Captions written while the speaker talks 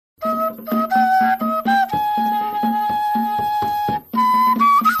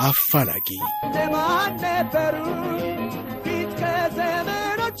አፋላጊ ተማነበሩ ፊት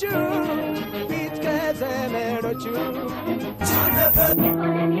ከዘመኖቹ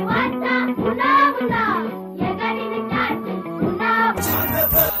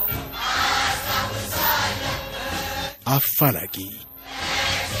አፋላጊ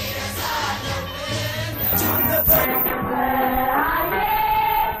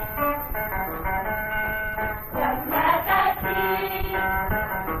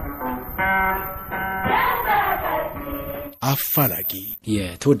አፋላጊ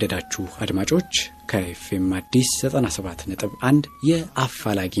የተወደዳችሁ አድማጮች ከኤፍኤም አዲስ 97.1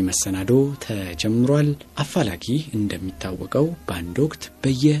 የአፋላጊ መሰናዶ ተጀምሯል። አፋላጊ እንደሚታወቀው በአንድ ወቅት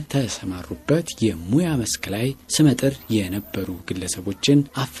በየተሰማሩበት የሙያ መስክ ላይ ስመጥር የነበሩ ግለሰቦችን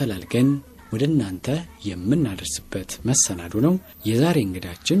አፈላልገን ወደናንተ የምናደርስበት መሰናዶ ነው። የዛሬ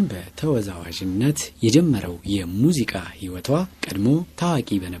እንግዳችን በተወዛዋዥነት የጀመረው የሙዚቃ ህይወቷ ቀድሞ ታዋቂ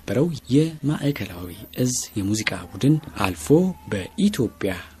በነበረው የማዕከላዊ እዝ የሙዚቃ ቡድን አልፎ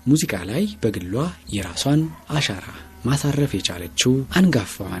በኢትዮጵያ ሙዚቃ ላይ በግሏ የራሷን አሻራ ማሳረፍ የቻለችው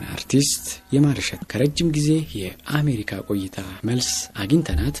አንጋፋዋን አርቲስት የማርሸት ከረጅም ጊዜ የአሜሪካ ቆይታ መልስ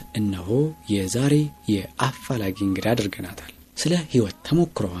አግኝተናት እነሆ የዛሬ የአፋላጊ እንግዳ አድርገናታል። ስለ ህይወት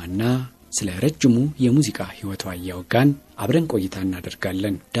ተሞክሮዋና ስለ ረጅሙ የሙዚቃ ህይወቷ ያወጋን አብረን ቆይታ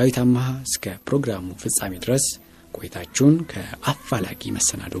እናደርጋለን። ዳዊት አማሃ እስከ ፕሮግራሙ ፍጻሜ ድረስ ቆይታችሁን ከአፋላጊ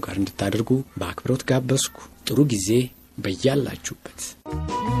መሰናዶ ጋር እንድታደርጉ በአክብሮት ጋበዝኩ። ጥሩ ጊዜ በያላችሁበት።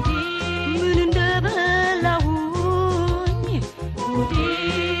 ምን እንደበላሁኝ ሙዲ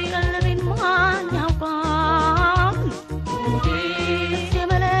ቀለቤን ማን ያውቃል ሙዲ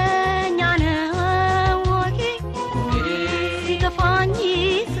የመለኛ ነው ወቂ ሲከፋኝ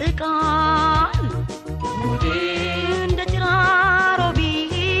ስቃል ሙዲ እንደ ጭራሮ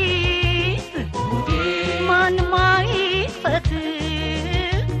ቢት ሙዲ ማን ማይፈት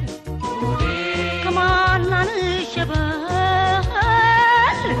ሙዲ ከማን አንሸበል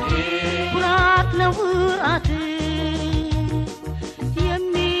ኩራት ነው ኩራት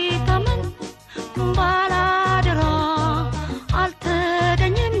የሚታመን ባላደራ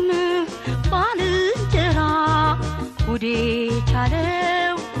አልተገኘም ባልንጀራ ውዴ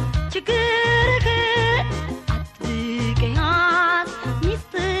ቻለው ችግርህ አጥብቀያት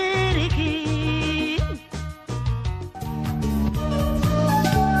ሚስጥርህ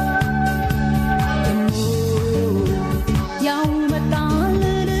ያው መጣል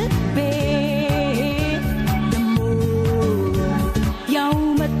ልቤ ደሞ ያው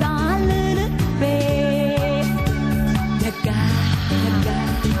መጣል ልቤ ነጋ ነጋ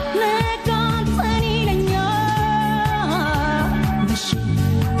ነጋ ሰኒለኛ ምሽ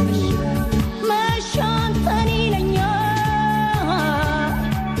ምሽ መሻን ሰኒለኛ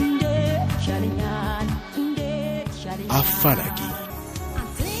እንደ ሻለኛል እንደ ሻለኛል አፋላጊ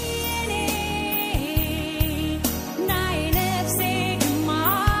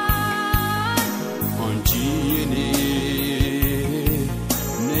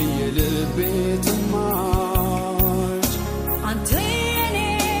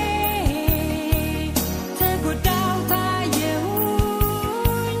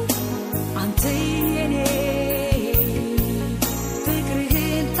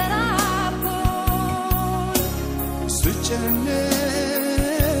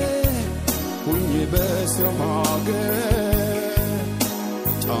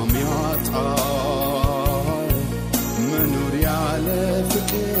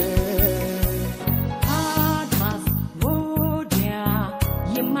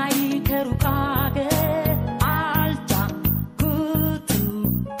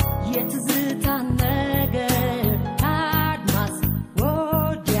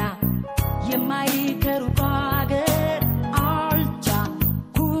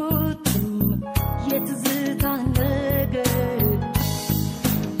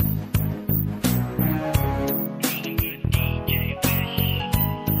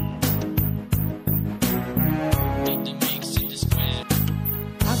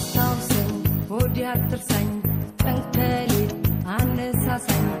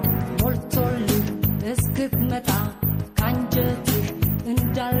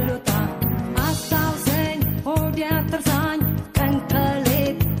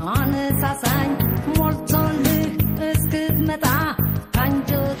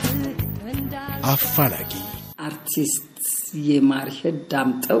አፋላጊ አርቲስት የማርሸት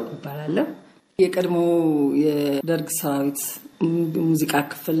ዳምጠው ይባላል። የቀድሞ የደርግ ሰራዊት ሙዚቃ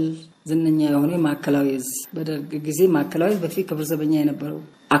ክፍል ዝነኛ የሆነ ማዕከላዊ በደርግ ጊዜ ማዕከላዊ በፊት ክብር ዘበኛ የነበረው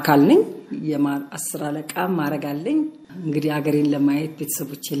አካል ነኝ። የ10 አለቃ ማረጋለኝ። እንግዲህ ሀገሬን ለማየት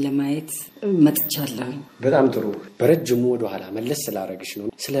ቤተሰቦቼን ለማየት መጥቻለሁ። በጣም ጥሩ። በረጅሙ ወደ ኋላ መለስ ስላረግሽ ነው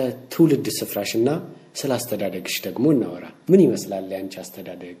ስለ ትውልድ ስፍራሽና ስለ አስተዳደግሽ ደግሞ እናወራ። ምን ይመስላል ያንቺ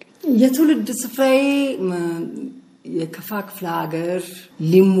አስተዳደግ? የትውልድ ስፍራዬ የከፋ ክፍለ ሀገር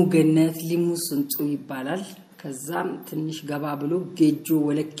ሊሙ ገነት ሊሙ ስንጡ ይባላል። ከዛም ትንሽ ገባ ብሎ ጌጆ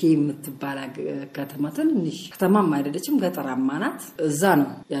ወለኬ የምትባል ከተማ ትንሽ ከተማም አይደለችም ገጠራማ ናት። እዛ ነው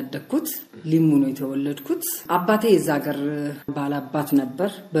ያደግኩት። ሊሙ ነው የተወለድኩት። አባቴ የዛ ሀገር ባላባት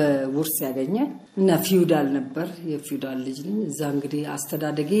ነበር በውርስ ያገኘ እና ፊውዳል ነበር። የፊውዳል ልጅ ነኝ። እዛ እንግዲህ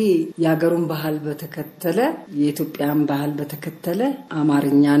አስተዳደጌ የሀገሩን ባህል በተከተለ የኢትዮጵያን ባህል በተከተለ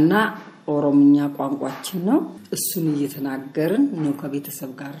አማርኛና ኦሮምኛ ቋንቋችን ነው። እሱን እየተናገርን ነው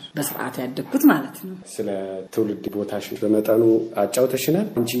ከቤተሰብ ጋር በስርዓት ያደግኩት ማለት ነው። ስለ ትውልድ ቦታሽ በመጠኑ አጫውተሽናል።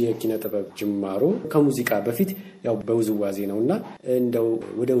 እንጂ የኪነ ጥበብ ጅማሮ ከሙዚቃ በፊት ያው በውዝዋዜ ነውና እንደው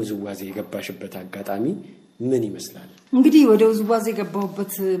ወደ ውዝዋዜ የገባሽበት አጋጣሚ ምን ይመስላል? እንግዲህ ወደ ውዝዋዜ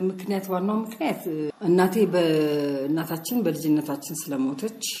የገባሁበት ምክንያት ዋናው ምክንያት እናታችን በልጅነታችን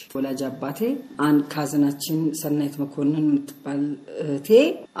ስለሞተች ወላጅ አባቴ አንድ ካዝናችን ሰናይት መኮንን የምትባል እህቴ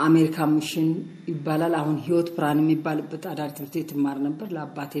አሜሪካ ሚሽን ይባላል አሁን ህይወት ብርሃን የሚባልበት አዳሪ ትምህርት ቤት ትማር ነበር።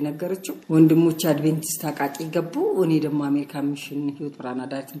 ለአባቴ ነገረችው። ወንድሞች አድቬንቲስት አቃቂ ገቡ። እኔ ደግሞ አሜሪካ ሚሽን ህይወት ብርሃን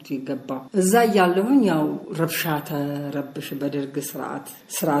አዳሪ ትምህርት ቤት ገባሁ። እዛ ያለሁኝ ያው ረብሻ ተረብሽ በደርግ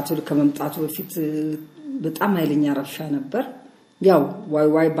ስርዓቱ ከመምጣቱ በፊት በጣም ኃይለኛ ረብሻ ነበር። ያው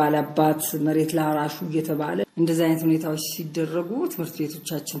ዋይ ባላባት መሬት ላራሹ እየተባለ እንደዚህ አይነት ሁኔታዎች ሲደረጉ ትምህርት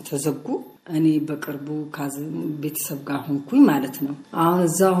ቤቶቻችን ተዘጉ። እኔ በቅርቡ ካዝን ቤተሰብ ጋር ሆንኩኝ ማለት ነው። አሁን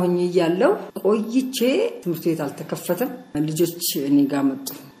እዛ ሆኜ ያለው ቆይቼ ትምህርት ቤት አልተከፈተም። ልጆች እኔ ጋር መጡ።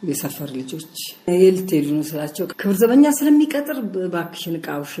 የሰፈር ልጆች የልትሄዱ ነው ስላቸው ክብር ዘበኛ ስለሚቀጥር ባክሽን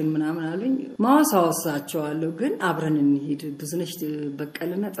ቃውሽን ምናምን አሉኝ። ማዋሳዋሳቸዋለሁ ግን አብረን እንሄድ ብዙነሽ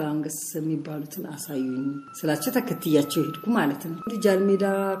በቀለና ጥራንገስ የሚባሉትን አሳዩኝ ስላቸው ተከትያቸው ሄድኩ ማለት ነው። ጃል ሜዳ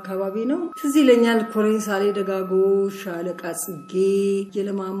አካባቢ ነው። ትዝ ይለኛል ኮሬን ሳሌ ደጋጎ ሻለቃ ጽጌ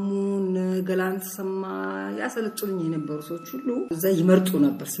የለማሙን ገላንት ሰማ ያሰለጡኝ የነበሩ ሰዎች ሁሉ እዛ ይመርጡ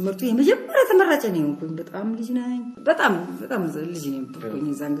ነበር። ሲመርጡ የመጀመሪያ ተመራጭ ነኝ እንኳን በጣም ልጅ ነኝ። በጣም ልጅ ነኝ ብቆኝ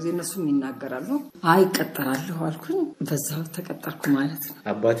እዛን ጊዜ እነሱም ይናገራሉ። አይቀጠራለሁ አልኩኝ። በዛው ተቀጠርኩ ማለት ነው።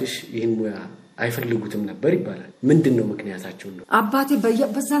 አባትሽ ይሄን ሙያ አይፈልጉትም ነበር ይባላል። ምንድነው ምክንያታቸው ነው? አባቴ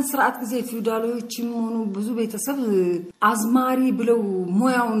በዛን ስርዓት ጊዜ ፊውዳሎችም ሆኑ ብዙ ቤተሰብ አዝማሪ ብለው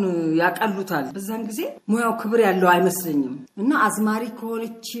ሙያውን ያቀሉታል። በዛን ጊዜ ሙያው ክብር ያለው አይመስለኝም እና አዝማሪ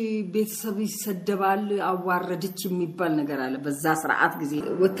ከሆነች ቤተሰብ ይሰደባል፣ አዋረድች የሚባል ነገር አለ። በዛ ስርዓት ጊዜ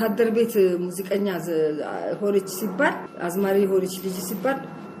ወታደር ቤት ሙዚቀኛ ሆነች ሲባል አዝማሪ ሆነች ልጅ ሲባል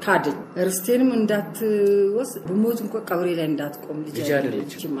ካደኝ ርስቴንም እንዳትወስ በሞት እንኳን ቀብሬ ላይ እንዳትቆም ልጅ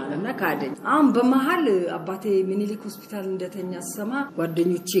አይደለች ማለትና ካደኝ። አሁን በመሃል አባቴ ሚኒሊክ ሆስፒታል እንደተኛ ሰማ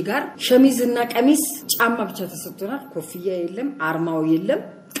ጓደኞቼ ጋር ሸሚዝና ቀሚስ ጫማ ብቻ ተሰጥቶናል። ኮፍያ የለም፣ አርማው የለም፣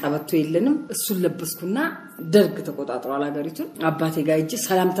 ቀበቶ የለንም። እሱን ለበስኩና ደርግ ተቆጣጣው አገሪቱን። አባቴ ጋር እጂ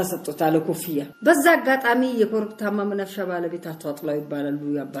ሰላምታ ሰጥቶታል ኮፍያ። በዛ አጋጣሚ የኮርፕታማ መነፍሻ ባለቤት አጥላው ይባላሉ።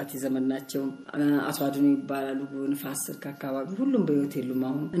 የአባቴ ዘመን ናቸው። አስዋድኑ ይባላሉ። ንፋስ ስልክ አካባቢ ሁሉም በህይወት የሉም።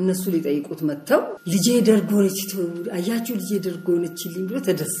 አሁን እነሱ ሊጠይቁት መተው ልጄ ደርግ ሆነች አያችሁ ልጄ ደርግ ሆነችልኝ ብሎ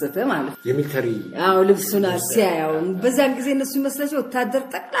ተደሰተ ማለት ነው። የሚልተሪ ልብሱን ሲያያው በዛን ጊዜ እነሱ መስላቸው ወታደር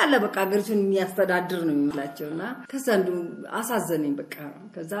ጠቅላላ በቃ አገሪቱን የሚያስተዳድር ነው የሚላቸውና ከዛ አንዱ አሳዘነኝ በቃ።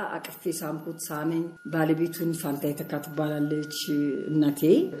 ከዛ አቅፌ ሳምኩት ሳመኝ። ባለቤቱን ፋንታይ ተካትባላለች እናቴ።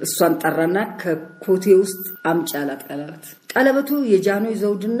 እሷን ጠራና ከኮቴ ውስጥ አምጪ አላት ቀለበቱ የጃኖይ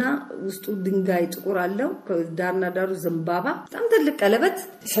ዘውድና ውስጡ ድንጋይ ጥቁር አለው። ከዳርና ዳሩ ዘንባባ በጣም ትልቅ ቀለበት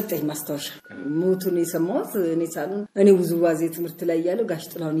ሰጠኝ ማስታወሻ። ሞቱን የሰማሁት እኔ ሳሉን እኔ ውዝዋዜ ትምህርት ላይ ያለው ጋሽ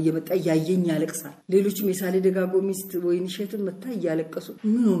ጥላውን እየመጣ ያየኝ ያለቅሳል። ሌሎችም የሳሌ ደጋጎ ሚስት ወይንሸትን መታ ያለቀሱ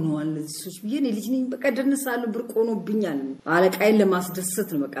ምን ሆነዋል እነዚህ ሰዎች ብዬ እኔ ልጅ ነኝ በቃ ደንሳሉ ብርቆኖብኛል። አለቃይን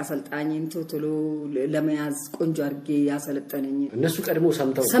ለማስደሰት ነው በቃ አሰልጣኝን ቶሎ ለመያዝ ቆንጆ አርጌ ያሰለጠነኝ። እነሱ ቀድሞ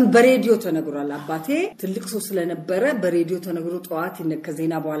ሰምተው በሬዲዮ ተነግሯል። አባቴ ትልቅ ሰው ስለነበረ በሬዲዮ ተነግሮ ጧት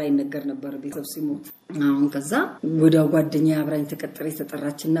ከዜና በኋላ ይነገር ነበር ቤተሰብ ሲሞት። አሁን ከዛ ወዲያው ጓደኛ አብራኝ ተቀጠረ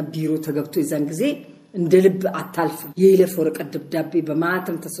ተጠራችና ቢሮ ተገብቶ ይዛን ጊዜ እንደ ልብ አታልፍም። የይለፍ ወረቀት ደብዳቤ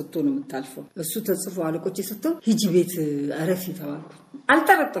በማተም ተሰጥቶ ነው የምታልፈው። እሱ ተጽፎ አለቆች ሰጥተው ሂጂ ቤት አረፊ ተባልኩ።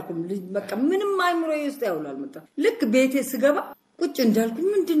 አልተረጠኩም በቃ ምንም አይምሮ ይስጥ ያውላል መጣ። ልክ ቤቴ ስገባ ቁጭ እንዳልኩ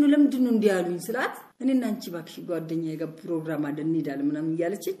ምንድነው ለምንድነው እንዲያሉኝ ስላት እኔና አንቺ ባክሽ ጓደኛ የገብ ፕሮግራም አለ እንሄዳለን ምናምን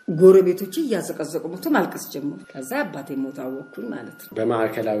እያለች ጎረቤቶች እያዘቀዘቁ መጥቶ ማልቀስ ጀመሩ። ከዛ አባቴ ሞት አወኩኝ ማለት ነው።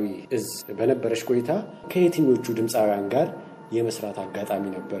 በማዕከላዊ እዝ በነበረሽ ቆይታ ከየትኞቹ ድምጻውያን ጋር የመስራት አጋጣሚ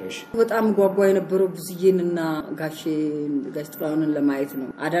ነበርሽ? በጣም ጓጓ የነበረው ብዙዬንና ጋሽ ጥላሁንን ለማየት ነው።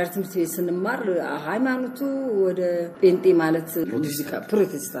 አዳሪ ትምህርት ቤት ስንማር ሃይማኖቱ ወደ ጴንጤ ማለት ሙዚቃ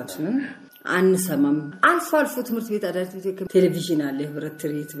ፕሮቴስታንትን አንሰማም። አልፎ ትምህርት ቤት አዳሪ ትምህርት ቤት ቴሌቪዥን አለ ህብረት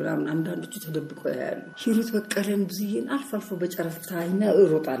ትርኢት ብራውን አንዳንዶቹ ተደብቆ ያያሉ። ሂሩት በቀለን ብዙዬን አልፎ በጨረፍታይና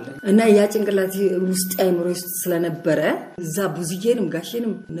እሮጣለን እና ያ ጭንቅላት ውስጥ አይምሮ ውስጥ ስለነበረ እዛ ብዙዬንም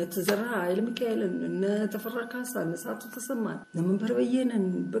ጋሽንም ነተዘራ አይልምከያለን ነተፈራ ካሳ ነሳቱ ተሰማን ለመንበር በየነን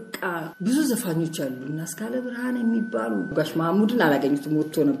በቃ ብዙ ዘፋኞች አሉ እና እስካለ ብርሃን የሚባሉ ጋሽ ማሙድን አላገኙትም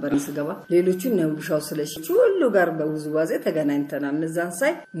ወጥቶ ነበር ስገባ ሌሎቹ ነው ብሻው ስለሽ ሁሉ ጋር በውዝዋዜ ተገናኝተናል። እነዛን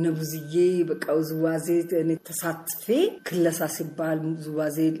ሳይ ነብዙዬ በቃ ውዝዋዜ ተሳትፌ ክለሳ ሲባል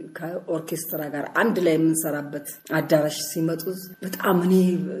ውዝዋዜ ከኦርኬስትራ ጋር አንድ ላይ የምንሰራበት አዳራሽ ሲመጡ በጣም እኔ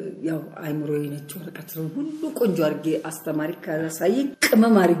ያው አይምሮዬ ነጭ ወረቀት ሁሉ ቆንጆ አርጌ አስተማሪ ካሳይ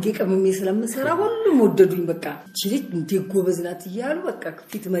ቅመም አርጌ ቅመሜ ስለምሰራ ሁሉም ወደዱኝ። በቃ እቺ እንደ ጎበዝ ናት ይያሉ በቃ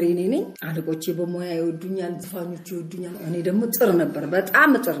ፊት መሪ ነኝ። አለቆቼ በሞያ ይወዱኛል፣ ዘፋኞች ይወዱኛል። እኔ ደግሞ ጥር ነበር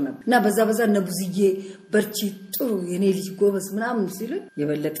በጣም ጥር ነበር እና በዛ ነብዙዬ በርቺ ጥሩ የኔ ልጅ ጎበዝ ምናምን ሲሉ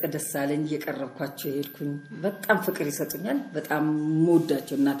የበለጠ ደሳለኝ እየቀረብኳቸው ሄድኩኝ። በጣም ፍቅር ይሰጡኛል። በጣም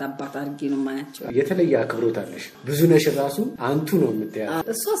ሞዳቸው እናት አባት አድርጌ ነው ማያቸው። የተለየ አክብሮት አለሽ። ብዙ ነሽ ራሱ አንቱ ነው የምትያዝ።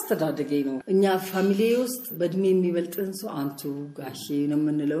 እሱ አስተዳደገ ነው። እኛ ፋሚሊ ውስጥ በእድሜ የሚበልጥን ሰው አንቱ ጋሼ ነው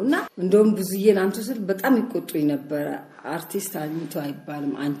የምንለውና እንደውም ብዙዬን አንቱ ስል በጣም ይቆጡኝ ነበር። አርቲስት አንቱ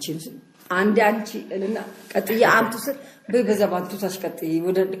አይባልም አንቺ አንድ አንቺ እልና ቀጥያ አንቱ ስል በዛባንቱ ታሽቀጥይ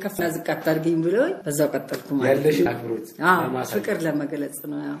ወደ ከፍና ዝቃት አድርገኝ ብለው በዛው ቀጠልኩ ማለት ያለሽ አክብሮት ፍቅር ለመግለጽ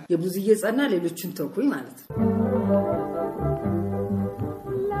ነው። የብዙዬ ጸና ሌሎችን ተኩኝ ማለት ነው።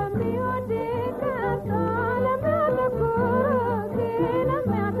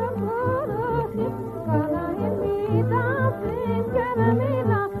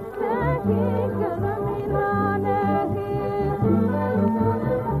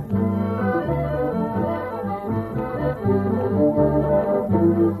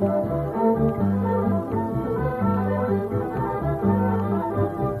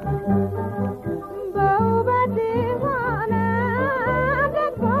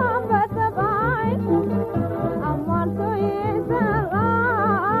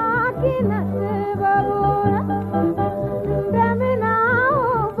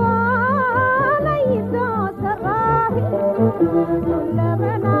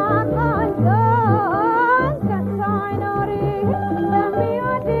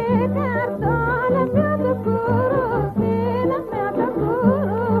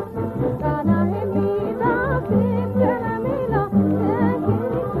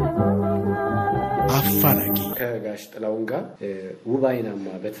 አፋላጊ ከጋሽ ጥላሁን ጋር ውባይናማ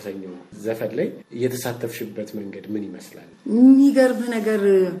በተሰኘው ዘፈን ላይ የተሳተፍሽበት መንገድ ምን ይመስላል? የሚገርም ነገር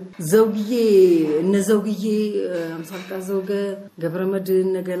ዘውግዬ እነ ዘውግዬ አምሳልቃ ዘውገ ገብረመድህን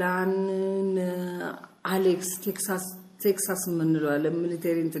ነገላን አሌክስ ቴክሳስ ምንለው አለ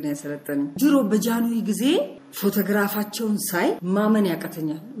ሚሊተሪ እንትን ያሰለጠነ ድሮ በጃንሆይ ጊዜ ፎቶግራፋቸውን ሳይ ማመን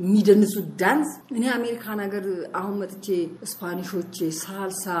ያቀተኛል። የሚደንሱ ዳንስ እኔ አሜሪካን ሀገር አሁን መጥቼ ስፓኒሾች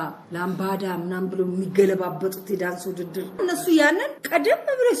ሳልሳ ላምባዳ ምናምን ብሎ የሚገለባበጡት የዳንስ ውድድር እነሱ ያንን ቀደም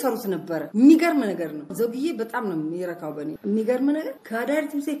ብሎ ይሰሩት ነበር። የሚገርም ነገር ነው። ዘውግዬ በጣም ነው የሚረካው በኔ። የሚገርም ነገር ከአዳሪ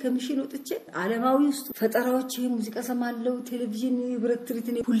ትምህርት ቤት ከሚሽን ወጥቼ ዓለማዊ ውስጥ ፈጠራዎች ሙዚቃ ሰማለው፣ ቴሌቪዥን ህብረት ትርኢት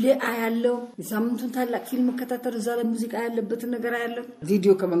ሁሌ አያለው። የሳምንቱን ታላቅ ፊልም ከታተር እዛ ላይ ሙዚቃ ያለበት ነገር አያለው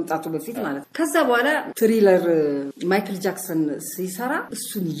ቪዲዮ ከመምጣቱ በፊት ማለት። ከዛ በኋላ ትሪለር ማይክል ጃክሰን ሲሰራ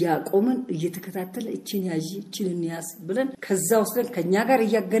እሱን ያቆመን እየተከታተለ እቺን ያጂ እቺን ያስ ብለን ከዛ ወስደን ከኛ ጋር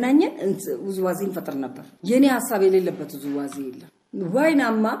እያገናኘን ውዝዋዜን ፈጥር ነበር። የኔ ሐሳብ የሌለበት ውዝዋዜ የለም።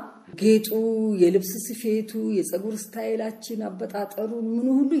 ዋይናማ ጌጡ የልብስ ስፌቱ የፀጉር ስታይላችን አበጣጠሩ ምን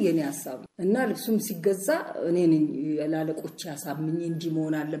ሁሉ የኔ ሐሳብ እና ልብሱም ሲገዛ እኔ ነኝ ላለቆች ያሳምኝ እንዲ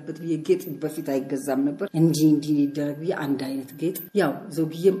መሆን አለበት። የጌጥ በፊት አይገዛም ነበር። እንዲ ይደረግ አንድ አይነት ጌጥ ያው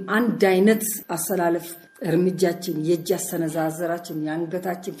ዘውግዬም አንድ አይነት አሰላለፍ እርምጃችን የእጅ አሰነዛዘራችን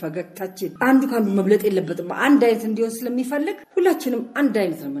ያንገታችን ፈገግታችን አንዱ ካንዱ መብለጥ የለበትም። አንድ አይነት እንዲሆን ስለሚፈልግ ሁላችንም አንድ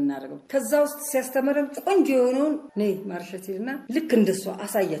አይነት ነው የምናደርገው። ከዛ ውስጥ ሲያስተምረን ቆንጆ የሆነውን ነይ ማርሸትና ልክ እንደሷ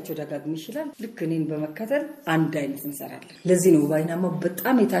አሳያቸው ደጋግም ይችላል። ልክ እኔን በመከተል አንድ አይነት እንሰራለን። ለዚህ ነው ዋይናማ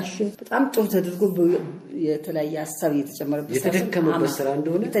በጣም የታሸ በጣም ጥሩ ተደርጎ የተለያየ ሐሳብ እየተጨመረበት የተደከመበት ስራ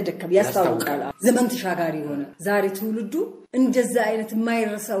እንደሆነ የተደከመ ያስታውቃል። ዘመን ተሻጋሪ ሆነ። ዛሬ ትውልዱ እንደዛ አይነት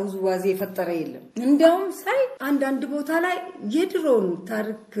የማይረሳው ውዝዋዜ የፈጠረ የለም። እንደውም ሳይ አንዳንድ ቦታ ላይ የድሮውን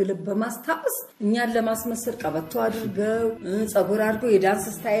ታሪክ በማስታወስ እኛን ለማስመሰል ቀበቶ አድርገው ጸጉር አድርገው የዳንስ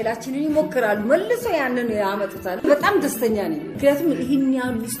ስታይላችንን ይሞክራሉ። መልሶ ያንን ያመጡታል። በጣም ደስተኛ ነኝ። ምክንያቱም ይሄን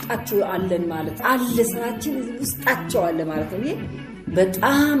ያህል ውስጣቸው አለን ማለት አለ፣ ስራችን ውስጣቸው አለ ማለት ነው።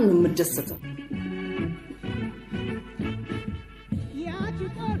 በጣም ነው የምደሰተው።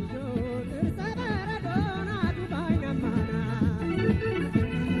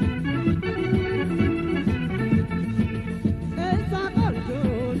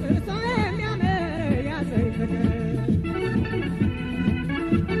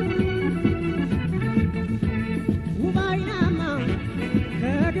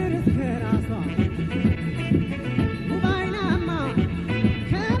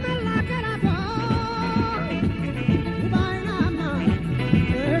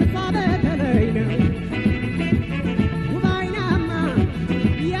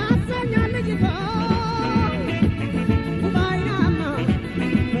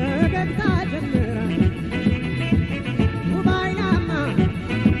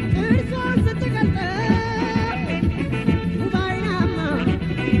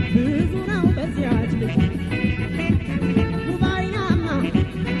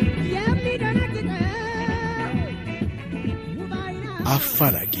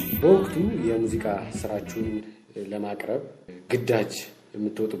 አፋላጊ በወቅቱ የሙዚቃ ስራችሁን ለማቅረብ ግዳጅ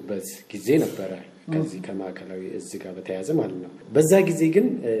የምትወጡበት ጊዜ ነበረ ከዚህ ከማዕከላዊ እዚህ ጋር በተያያዘ ማለት ነው። በዛ ጊዜ ግን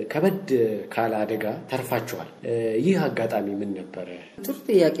ከበድ ካለ አደጋ ተርፋችኋል። ይህ አጋጣሚ ምን ነበረ? ጥሩ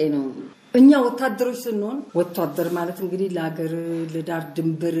ጥያቄ ነው። እኛ ወታደሮች ስንሆን ወታደር ማለት እንግዲህ ለሀገር ለዳር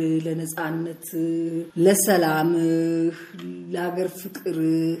ድንበር ለነጻነት ለሰላም ለሀገር ፍቅር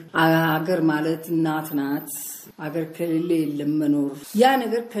ሀገር ማለት እናት ናት። ሀገር ከሌለ የለም መኖር። ያ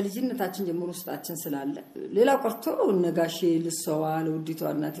ነገር ከልጅነታችን ጀምሮ ውስጣችን ስላለ ሌላው ቀርቶ ነጋሼ ልሰዋ ለውዲቷ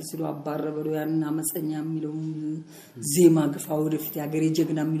እናቴ ሲሉ አባረበሩ ያን አመፀኛ የሚለው ዜማ ግፋ ወደፊት ሀገር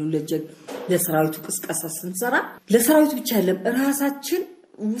የጀግና የሚለው ለሰራዊቱ ቅስቀሳ ስንሰራ ለሰራዊቱ ብቻ አይደለም ራሳችን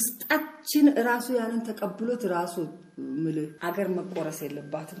ውስጣችን ራሱ ያንን ተቀብሎት ራሱ ሀገር መቆረስ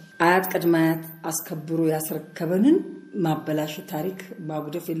የለባትም። አያት ቅድማያት አስከብሮ ያስረከበንን ማበላሽ ታሪክ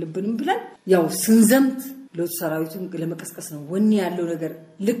ማጉደፍ የለብንም ብለን ያው ስንዘምት ለሰራዊቱን ለመቀስቀስ ነው። ወኔ ያለው ነገር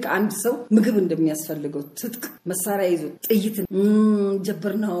ልክ አንድ ሰው ምግብ እንደሚያስፈልገው ትጥቅ መሳሪያ ይዞ ጥይትን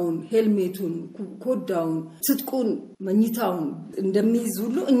ጀበርናውን ሄልሜቱን ኮዳውን ትጥቁን መኝታውን እንደሚይዝ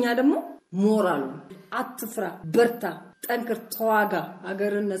ሁሉ እኛ ደግሞ ሞራሉ አትፍራ በርታ ጠንክር ተዋጋ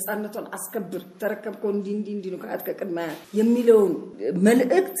ሀገርን ነጻነቷን አስከብር ተረከብከው እንዲ ነው ከአጥቀቅማ የሚለውን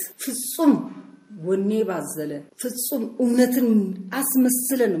መልእክት ፍጹም ወኔ ባዘለ ፍጹም እውነትን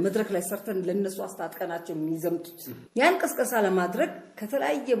አስመስለን መድረክ ላይ ሰርተን ለነሱ አስታጥቀናቸው የሚዘምቱት ያን ቀስቀሳ ለማድረግ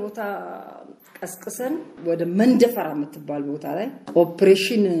ከተለያየ ቦታ ቀስቀሰን ወደ መንደፈራ የምትባል ቦታ ላይ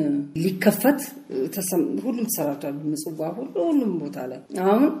ኦፕሬሽን ሊከፈት ሁሉም ተሰራቷል። ምጽዋ ሁሉም ቦታ ላይ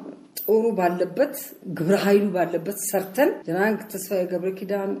አሁን ጦሩ ባለበት ግብረ ኃይሉ ባለበት ሰርተን ጀናን ተስፋዬ ገብረ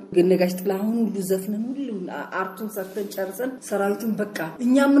ኪዳን ገነጋሽ ጥላሁን ሁሉ ዘፍነን ሁሉ አርቱን ሰርተን ጨርሰን ሰራዊቱን በቃ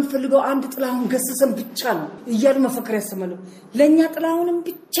እኛ የምንፈልገው አንድ ጥላሁን ገሰሰን ብቻ ነው እያሉ መፈክር ያሰማሉ። ለኛ ጥላሁንም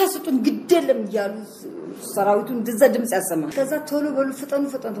ብቻ ስጡን ግደለም እያሉ ሰራዊቱን እንደዛ ድምጽ ያሰማ። ከዛ ቶሎ በሉ ፈጠኑ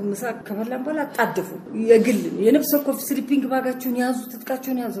ምሳቅ ከበላን በኋላ አጣደፉ። የግል የነፍስ ወከፍ ስሊፒንግ ባጋችሁን ያዙ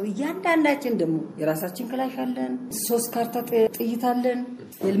ትጥቃችሁን ያዙ። እያንዳንዳችን ደግሞ የራሳችን ክላሽ አለን 3 ካርታ ጥይት አለን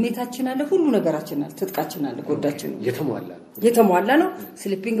ሄልሜታችን አለ ሁሉ ነገራችን አለ ትጥቃችን አለ ጎዳችን የተሟላ ነው።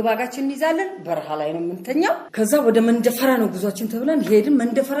 ስሊፒንግ ባጋችን ይዛለን በረሃ ላይ ነው የምንተኛው። ከዛ ወደ መንደፈራ ነው ጉዟችን ተብለን ሄድን።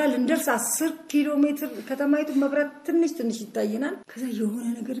 መንደፈራ ልንደርስ 10 ኪሎ ሜትር ከተማይቱ መብራት ትንሽ ይታየናል። ከዛ የሆነ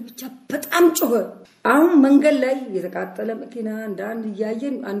ነገር ብቻ በጣም ጮኸ። አሁን መንገድ ላይ የተቃጠለ መኪና አንዳንድ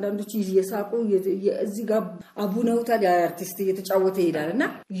ያየን አንዳንዶች እየሳቁ እዚህ ጋር አቡነውታል አርቲስት እየተጫወተ ይሄዳልና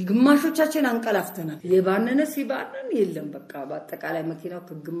ግማሾቻችን አንቀላፍተናል። የባነነ ሲባነን የለም በቃ በአጠቃላይ መኪናው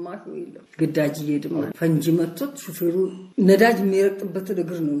ከግማሹ የለም። ግዳጅ ይሄድም ፈንጂ መጥቶት ሹፌሩ ነዳጅ የሚረቅጥበት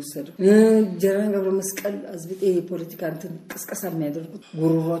እግር ነው ወሰደው። ጀነራል ገብረ መስቀል አዝብጤ የፖለቲካ እንትን ቅስቀሳ የሚያደርጉት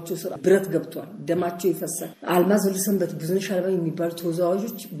ጉሮሯቸው ስራ ብረት ገብቷል። ደማቸው ይፈሳል። አልማዝ ወልሰንበት ብዙነሽ አልባ የሚባሉ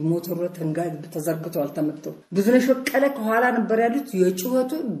ተወዛዋዦች ሞተሩ ተዘርግተዋል ተመተው። ብዙነሽ ወቀለ ከኋላ ነበር ያሉት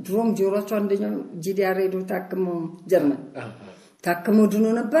የጩኸቱ ድሮም ጆሮአቸው አንደኛው ጂዲአር ሬዲዮ ታክመው ጀርመን ታክመው ድኖ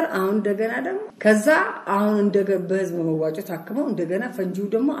ነበር። አሁን እንደገና ደግሞ ከዛ አሁን እንደገና በህዝብ መዋጮ ታክመው እንደገና ፈንጂው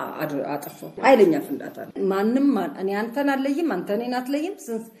ደግሞ አጠፋው። አይለኛ ፍንዳታ ማንም እኔ አንተን አለይም አንተ እኔን አትለይም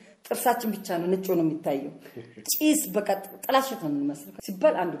ጥርሳችን ብቻ ነው ነጭ ነው የሚታየው። ጪስ በቃ ጥላሸት ነው የሚመስለው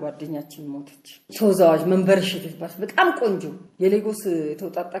ሲባል አንድ ጓደኛችን ሞተች። ተወዛዋዥ መንበርሽት ይባል በጣም ቆንጆ የሌጎስ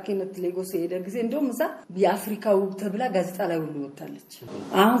ተውጣጣኪነት ሌጎስ የሄደ ጊዜ እንደውም እዛ የአፍሪካው ተብላ ጋዜጣ ላይ ሁሉ ወጣለች።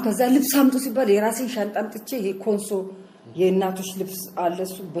 አሁን ከዛ ልብስ አምጡ ሲባል የራሴን ሻንጣ አምጥቼ ይሄ ኮንሶ የእናቶች ልብስ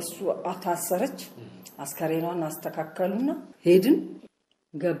አለሱ በሱ አታሰረች። አስከሬኗን አስተካከሉና ሄድን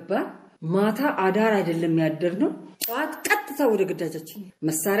ገባ። ማታ አዳር አይደለም ያደርነው ጧት ቀጥታ ወደ ግዳጃችን።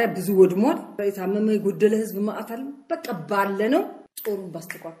 መሳሪያ ብዙ ወድሟል። የታመመ የጎደለ ህዝብ ማአታል በቃ ባለነው ጦሩ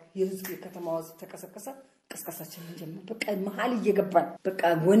ባስተቋቅ የህዝብ ከተማው ተቀሰቀሰ። ቀስቀሳችን ጀመረ። በቃ መሃል እየገባን በቃ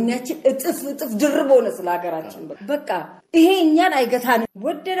ወኔያችን እጥፍ ድርብ ሆነ ስለ ሀገራችን። በቃ ይሄ እኛን አይገታን።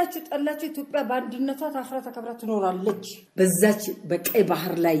 ወደዳችሁ ጠላችሁ ኢትዮጵያ በአንድነቷ ታፍራ ተከብራ ትኖራለች። በዛች በቀይ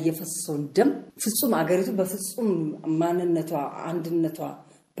ባህር ላይ የፈሰሰውን ደም ፍጹም ሀገሪቱ በፍጹም ማንነቷ አንድነቷ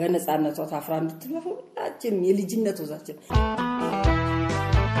በነጻነቷ ታፍራ እንድትኖር ሁላችን የልጅነት ወዛችን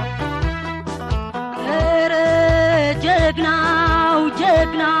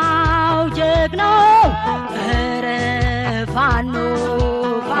ጀግናው ኧረ ፋኖ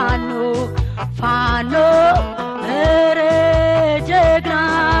ኧረ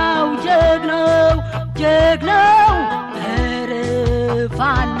ጀግናው ኧረ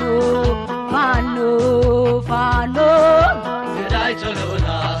ፋኖ ገዳይ ቶሎና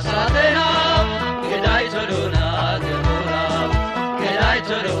ሳተና ገዳይ ቶሎና ገሞራ ገዳይ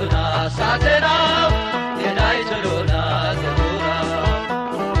ቶሎና ሳተና ገዳይ ቶሎና ገሞራ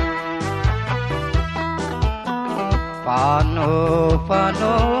ፋኖ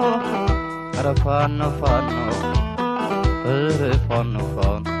ኧረ ፋኖ ፋኖ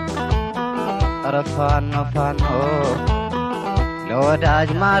ኧረ ፋኖ ፋኖ ለወዳጅ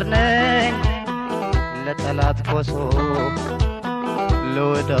ማር ነኝ ለጠላት ኮሶ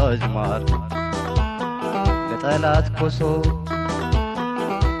ለወዳጅ ማር ለጠላት ኮሶ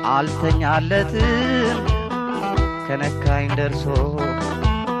አልተኛለትም ከነካኝ ደርሶ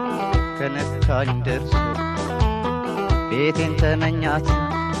ቤቴን ተመኛት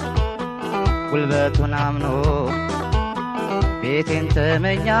ጉልበቱን አምኖ ቤቴን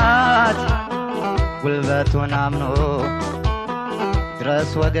ተመኛት ጉልበቱን አምኖ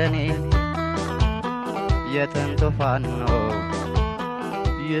ድረስ ወገኔ የጥንቱ ፋኖ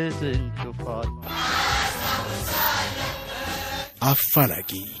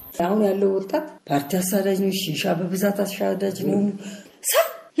አፋላጊ አሁን ያለው ወጣት ፓርቲ አሳዳጅ ነው ሺሻ በብዛት አሳዳጅ ነው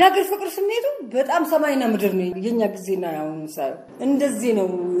ያገር ፍቅር ስሜቱ በጣም ሰማይና ምድር ነው የኛ ጊዜና ያሁን ሳይ እንደዚህ ነው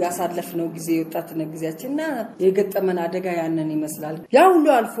ያሳለፍነው ጊዜ ወጣትነት ጊዜያችንና የገጠመን አደጋ ያንን ይመስላል ያ ሁሉ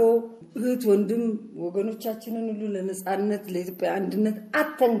አልፎ እህት ወንድም ወገኖቻችንን ሁሉ ለነጻነት ለኢትዮጵያ አንድነት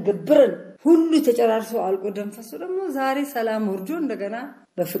አተንገብረን ሁሉ ተጨራርሶ አልቆ ደንፈሱ ደግሞ ዛሬ ሰላም ወርዶ እንደገና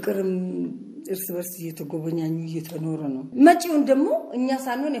በፍቅርም እርስ በርስ እየተጎበኛኙ እየተኖረ ነው መጪውን ደግሞ እኛ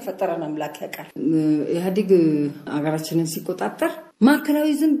ሳንሆን የፈጠረን አምላክ ያውቃል ኢህአዴግ አገራችንን ሲቆጣጠር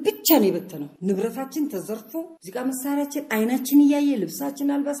ማከላዊዝም ብቻ ነው የበተነው ንብረታችን ተዘርፎ ዚጋ መሳሪያችን አይናችን ያያየ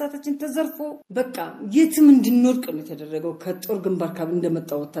ልብሳችን አልባሳታችን ተዘርፎ በቃ የትም እንድንወርቅ ነው የተደረገው ከጦር ግንባር ካብ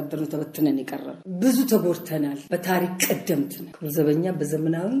እንደመጣው ወታደር ተበትነን ይቀራል ብዙ ተጎርተናል በታሪክ ቀደምት ነው ዘበኛ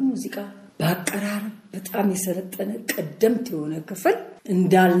በዘመናዊ ሙዚቃ ባቀራር በጣም የሰለጠነ ቀደምት የሆነ ክፍል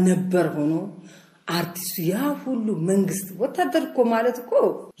እንዳልነበር ሆኖ አርቲስቱ ያ ሁሉ መንግስት ወታደር እኮ ማለት እኮ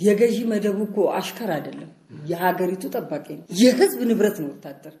የገዢ መደቡ እኮ አሽከር አይደለም የሀገሪቱ ጠባቂ ነው የህዝብ ንብረት ነው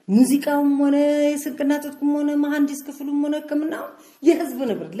ወታደር ሙዚቃውም ሆነ የስንቅና ጥጥቁም ሆነ መሐንዲስ ክፍሉም ሆነ ከመናው የህዝብ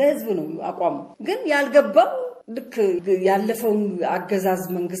ንብረት ለህዝብ ነው አቋሙ ግን ያልገባው ልክ ያለፈው አገዛዝ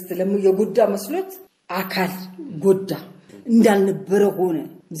መንግስት የጎዳ መስሎት አካል ጎዳ እንዳልነበረ ሆነ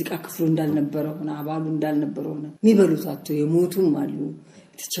ሙዚቃ ክፍሉ እንዳልነበረ ሆነ አባሉ እንዳልነበረ ሆነ ሚበሉታቶ የሞቱም አሉ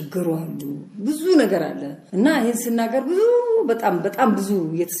ተቸገሩ አሉ ብዙ ነገር አለ እና ይሄን ስናገር ብዙ በጣም ብዙ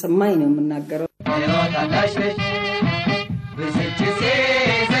እየተሰማኝ ነው የምናገረው ታላሽ ነሽ በስጭሴ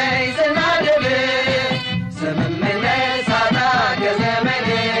ዘይዘናደብ ሰመመነ ሳታ ገዘመን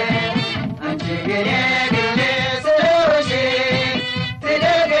አንቺ ግን የግል ስለሆንሽ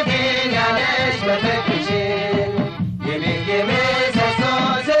ትደግፊኛለሽ በፍቅርሽ የቤቴ ምሰሶ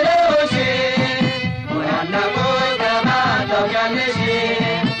ስለሆንሽ ሙያና ቁጠባ ታውቂያለሽ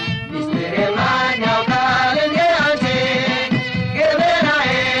ሚስጥር የማን ያውቃል እንደ አንቺ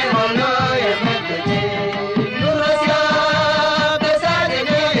ገበናዬ ሁሉ የምትች ኑሮሲያ በሳድን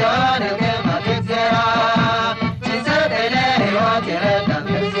የሆነ ገማት ዘራ ሲሰጠለ ሕይወት የረዳት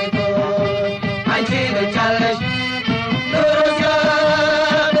ምርዜቶ አንቺ ብቻለሽ ኑሮሲያ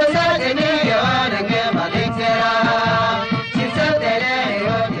በሳድን የሆነ ገማት ዘራ ሲሰጠለ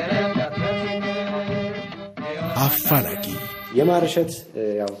ሕይወት የረዳት ምርዜቶ አፋላጊ የማርሸት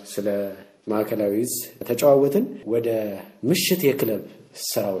ያው ስለ ማዕከላዊዝ ተጫዋወትን ወደ ምሽት የክለብ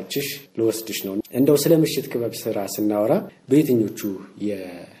ስራዎችሽ ለወስድሽ ነው እንደው ስለ ምሽት ክለብ ስራ ስናወራ በየትኞቹ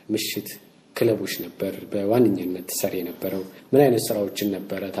የምሽት ክለቦች ነበር በዋንኛነት ተሰሪ የነበረው ምን አይነት ስራዎችን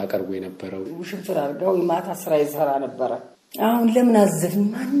ነበር ታቀርቡ የነበረው ውሽንፍር አርጋው የማታ ስራ ይሰራ ነበር አሁን ለምን አዘፍን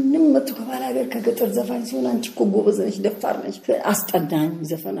ማንንም መጥቶ ከባል ሀገር ከገጠር ዘፋኝ ሲሆን አንቺ እኮ ጎበዝ ነሽ ደፋር ነሽ አስጠናኝ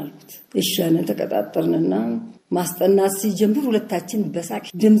ዘፈን አልኩት እሺ አነ ተቀጣጣርንና ማስጠናት ሲጀምር ሁለታችን በሳቅ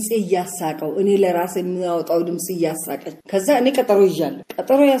ድምጽ ያሳቀው እኔ ለራሴ የሚያወጣው ድምጽ ያሳቀኝ ከዛ እኔ ቀጠሮ ይያለሁ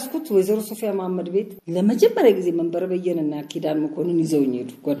ቀጠሮ ያስኩት ወይዘሮ ሶፊያ መሐመድ ቤት ለመጀመሪያ ጊዜ መንበር በየነና ኪዳን መኮንን ይዘውኝ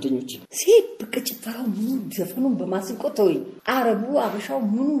ሄዱ ጓደኞች ሲት በቀጭፈራው ሙሉ ዘፈኑን በማስቆ ተወኝ አረቡ አበሻው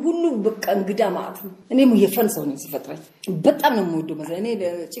ሙሉ ሁሉ በቃ እንግዳ ማለት ነው እኔም የፈን ሰው ነኝ ሲፈጥራኝ በጣም ነው የምወደው ማለት እኔ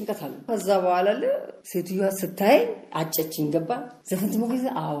ጭንቀት አለ ከዛ በኋላ ለሴትዮዋ ስታይ አጨችኝ ገባ ዘፈን ትሞክሪ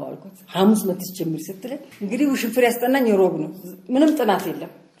አዎ አልኩት ሐሙስ መጥተሽ ጀምር ስትል እንግዲህ ውሽንፍር ያስጠናኝ ሮብ ነው ምንም ጥናት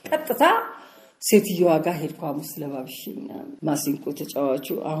የለም ቀጥታ ሴትዮዋ ጋር ሄድኩ ሐሙስ ለባብሽና ማሲንቆ ተጫዋቹ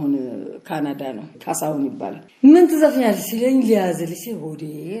አሁን ካናዳ ነው ካሳውን ይባላል ምን ትዘፍኛለሽ ሲለኝ ሊያዝልሽ ሆዴ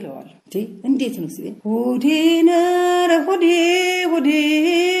ይለዋል እንዴት ነው ሲለኝ ሆዴ ነረ ሆዴ ሆዴ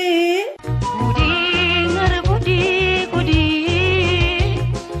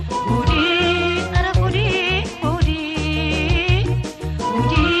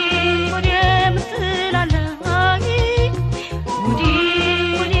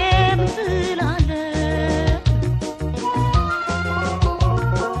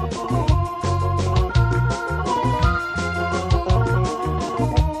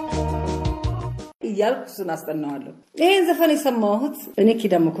ያልኩ ስናስተናዋለሁ ይሄን ዘፈን የሰማሁት እኔ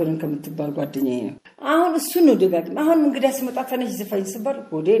ኪዳን መኮንን ከምትባል ጓደኛዬ ነው አሁን እሱ ነው ደጋግሜ አሁን እንግዳ ሲመጣ ተነሽ ዘፈኝ ስባል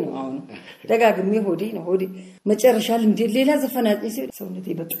ሆዴ ነው አሁን ደጋግሜ ሆዴ ነው ሆዴ መጨረሻ እንደ ሌላ ዘፈናጭ ሰውነቴ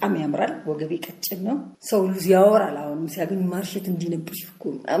በጣም ያምራል ወገቤ ቀጭን ነው ሰው ሁሉ ያወራል አሁን ሲያገኝ ማርሸት እንዲነብርሽ እኮ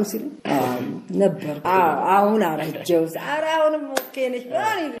አምሲል ነበር አሁን አረጀው አራውንም ኦኬ ነሽ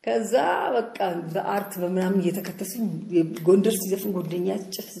ከዛ በቃ በአርት በመናም እየተከተስኝ ጎንደር ሲዘፍን ጎደኛ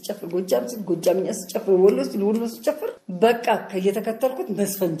ጨፍር ጎጃምኛ ሲጨፍር ወሎ ሲጨፍር በቃ ከየተከተልኩት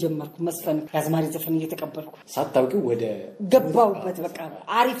መስፈን ጀመርኩ መስፈን ያዝማሪ ዘፈን እየተቀበልኩ ሳታውቂው ወደ ገባውበት በቃ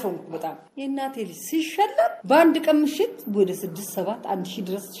አሪፎን በጣም የናቴ ልጅ ሲሸለም በአንድ ቀን ምሽት ወደ 6-7 1000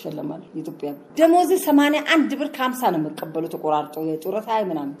 ድረስ ተሸለማል ኢትዮጵያ ደሞዝ 81 ብር ከ50 ነው መቀበሉ ተቆራርጦ የጡረታ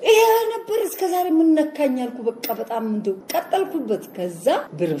ምናምን ይሄ ነበር እስከዛሬ ምን ነካኛልኩ በቃ በጣም እንደው ቀጠልኩበት ከዛ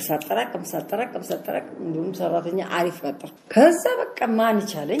ብር ሳጠራቀም እንደውም ሰራተኛ አሪፍ ቀጠር ከዛ በቃ ማን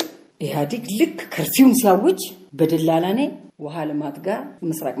ይቻለኝ ኢህአዲግ ልክ ከርፊውን ሲያውጅ በደላላኔ ውሃ ልማት ጋር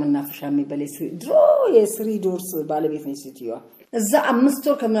ምስራቅ መናፈሻ የሚበለ ድሮ የስሪ ዶርስ ባለቤት ነች ሴትዮዋ እዛ 5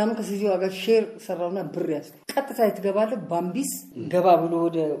 ወር ከምናምን ከሴትዮዋ ጋር ሼር ሰራውና ብር ያስ ቀጥታ ይተገባለ ባምቢስ ገባ ብሎ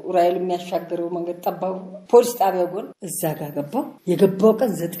ወደ ኡራኤል የሚያሻገረው መንገድ ጠባው ፖሊስ ጣቢያ ጎን እዛ ጋር ገባው የገባው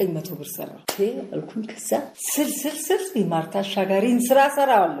ቀን 900 ብር ሰራ አልኩኝ ከዛ ስልስል የማርታ አሻጋሪን ስራ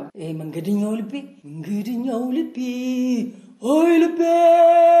ሰራዋለሁ ይሄ መንገድኛው ልቤ ኦይ ልቤ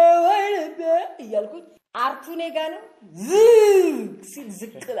እያልኩኝ አርቱ ኔጋ ነው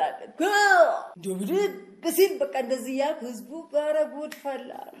ዝቅላለ ድብድብ ሲል በቃ እንደዚህ ያልኩ ህዝቡ ባረጉድ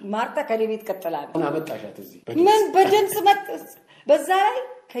ፈላ ማርታ ከኔ ቤት ቀጥላል እና መጣሻት እዚህ ምን በደምስ መጥስ በዛ ላይ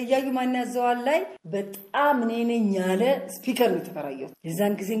ከያዩ ማን ያዘዋል ላይ በጣም ነኝ ያለ ስፒከር ነው ተከራየው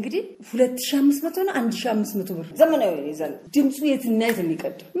የዛን ጊዜ እንግዲህ 2500 እና 1500 ብር ዘመናዊ ይዛል ድምጹ የትና የት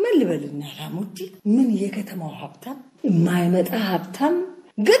የሚቀድ ምን ልበልና ላሙዲ ምን የከተማው ሀብታም የማይመጣ ሀብታም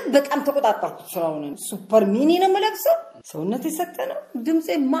ግን በጣም ተቆጣጣርኩት ስራውን ሱፐር ሚኒ ነው መለብሰው ሰውነት ይሰጠነው ድምጼ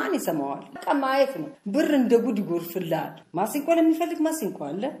ማን ይሰማዋል በቃ ማየት ነው ብር እንደ ጉድ ይጎርፍላል ማሲንቆ ለሚፈልግ ማሲንቆ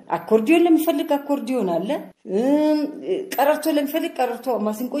አለ አኮርዲዮን ለሚፈልግ አኮርዲዮን አለ ቀረርቶ ለሚፈልግ ቀረርቶ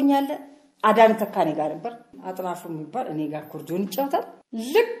ማሲንቆኛ አለ አዳን ተካኔ ጋር ነበር አጥናፉ የሚባል እኔ ጋር አኮርዲዮን ይጫወታል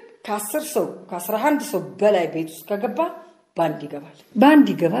ልክ ከ10 ሰው ከ11 ሰው በላይ ቤት ውስጥ ከገባ ባንድ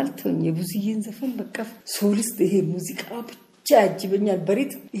ይገባል ተኝ የቡዝዬን ዘፈን በቃ ሶሊስት ይሄ ሙዚቃ ጃጅበኛል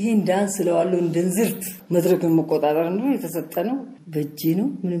በሪት ይሄን ዳንስ ለዋለው እንደንዝርት መድረክ መቆጣጠር ነው የተሰጠነው በእጄ ነው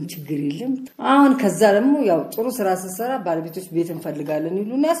ምንም ችግር የለም አሁን ከዛ ደግሞ ያው ጥሩ ስራ ሰሰራ ባለቤቶች ቤት እንፈልጋለን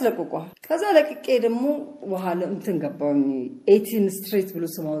ይሉና ያስለቀቁዋል ከዛ ለቅቄ ደግሞ በኋላ እንትን ገባው 18 ስትሬት ብሎ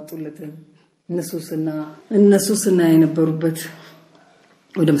ሰማውጡለት እነሱስና የነበሩበት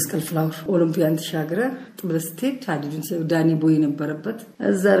ወደ መስቀል ፍላወር ኦሎምፒያን ተሻገረ ጥበስቴት ታዲዱን ዳኒ ቦይ ነበረበት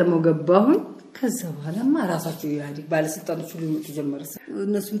እዛ ደግሞ ገባሁኝ ከዛ በኋላማ ራሳቸው ኢህአዲግ ባለስልጣኖች ሁሉ ተጀመረ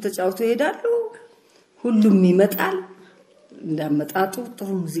እነሱም ተጫውተው ይሄዳሉ ሁሉም ይመጣል እንዳመጣጡ ጥሩ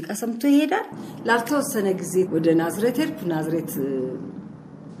ሙዚቃ ሰምቶ ይሄዳል ላልተወሰነ ጊዜ ወደ ናዝሬት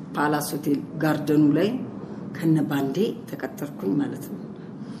ፓላስ ሆቴል ጋርደኑ ላይ ከነባንዴ ተቀጠርኩኝ ማለት ነው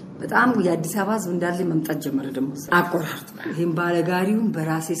በጣም የአዲስ አበባ ህዝብ እንዳለ መምጣት ጀመረ ደግሞ አቆራርጥ ይሄን ባለጋሪውን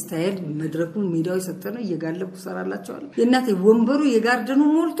በራሴ ስታይል መድረኩን ሜዳው ሰጠነው እየጋለብኩ ሰራላቸዋል የናቴ ወንበሩ የጋርደኑ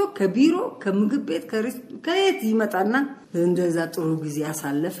ሞልቶ ከቢሮ ከምግብ ቤት ከየት ይመጣና እንደዛ ጥሩ ጊዜ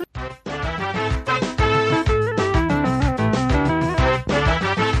ያሳለፈ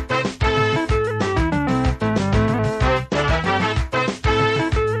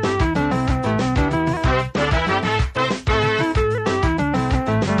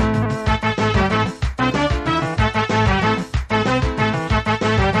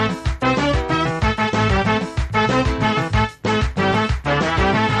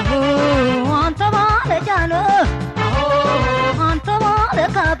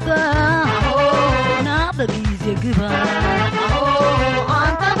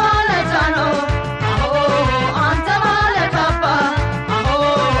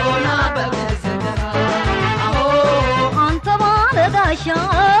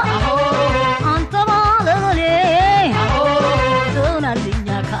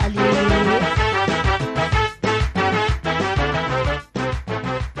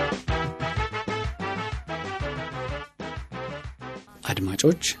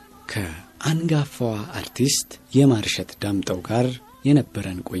አድማጮች ከአንጋፋዋ አርቲስት የማርሸት ዳምጠው ጋር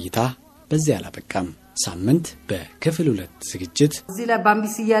የነበረን ቆይታ በዚያ አላበቃም ሳምንት በክፍል 2 ዝግጅት እዚህ ላይ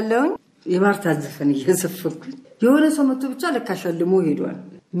ባምቢስ ያለውን የማርታ ዘፈን እየዘፈንኩኝ የሆነ ሰው መጥቶ ብቻ ለካሸልሞ ሄዷል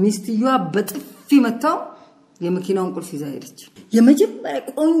ሚስትየዋ በጥፊ መታው የመኪናውን ቁልፍ ይዛ ሄደች የመጀመሪያ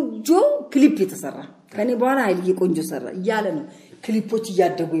ቆንጆ ክሊፕ የተሰራ ከኔ በኋላ ኃይልዬ ቆንጆ ሰራ እያለ ነው ክሊፖች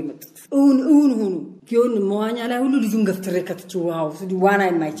ያደጉ የመጡት ኡን ሆኑ ጊዮን መዋኛ ላይ ሁሉ ልጁን ገፍትሬ ከተችው ዋው ዋና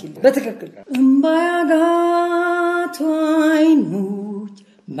የማይችል በትክክል እምባያጋት አይኖች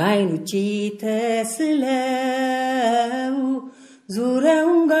ባይኖቼ ተስለው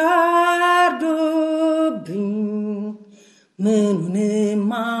ዙሪያውን ጋርዶብኝ ምኑንም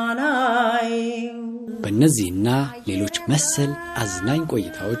አላየው። በእነዚህና ሌሎች መሰል አዝናኝ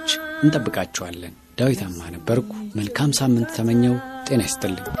ቆይታዎች እንጠብቃችኋለን። ዳዊት አማ ነበርኩ። መልካም ሳምንት ተመኘው። ጤና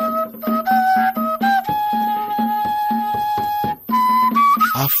ይስጥልኝ።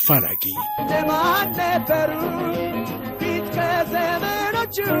 አፋላጊ ለማን ነበሩ ፊት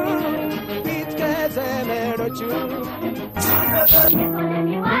ከዘመኖቹ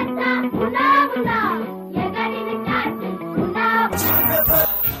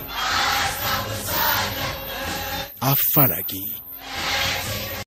አፋላጊ